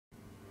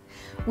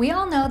We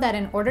all know that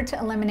in order to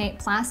eliminate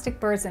plastic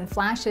burrs and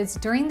flashes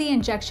during the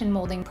injection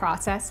molding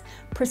process,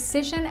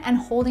 precision and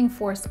holding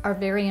force are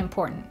very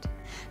important.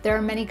 There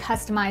are many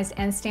customized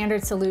and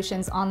standard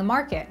solutions on the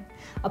market.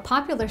 A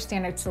popular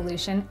standard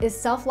solution is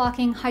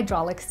self-locking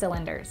hydraulic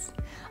cylinders.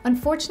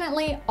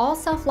 Unfortunately, all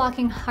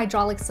self-locking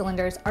hydraulic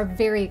cylinders are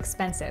very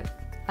expensive,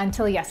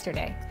 until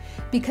yesterday,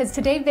 because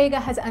today Vega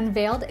has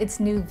unveiled its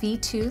new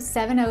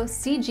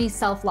V270CG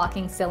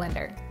self-locking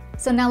cylinder.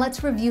 So now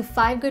let's review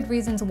 5 good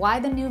reasons why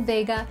the new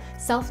Vega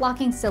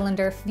self-locking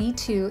cylinder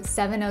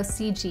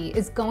V270CG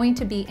is going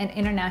to be an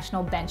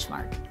international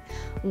benchmark.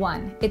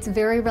 1. It's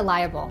very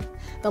reliable.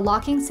 The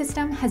locking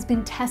system has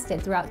been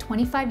tested throughout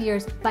 25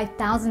 years by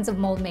thousands of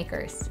mold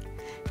makers.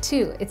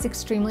 2. It's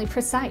extremely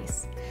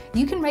precise.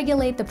 You can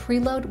regulate the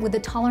preload with a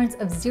tolerance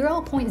of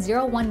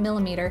 0.01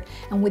 millimeter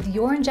and with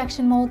your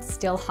injection mold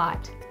still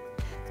hot.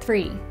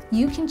 3.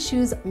 You can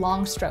choose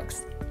long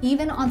strokes,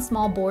 even on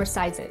small bore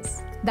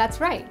sizes.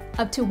 That's right,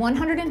 up to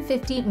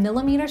 150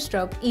 millimeter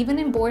stroke, even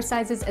in bore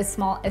sizes as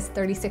small as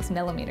 36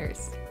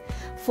 millimeters.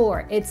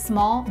 4. It's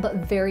small but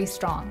very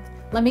strong.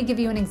 Let me give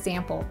you an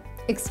example.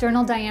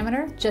 External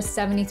diameter, just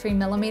 73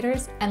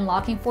 millimeters, and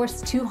locking force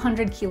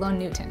 200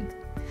 kilonewton.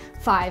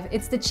 5.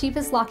 It's the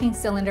cheapest locking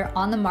cylinder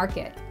on the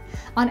market.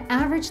 On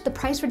average, the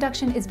price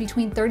reduction is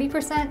between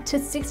 30% to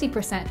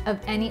 60% of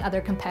any other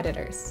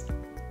competitors.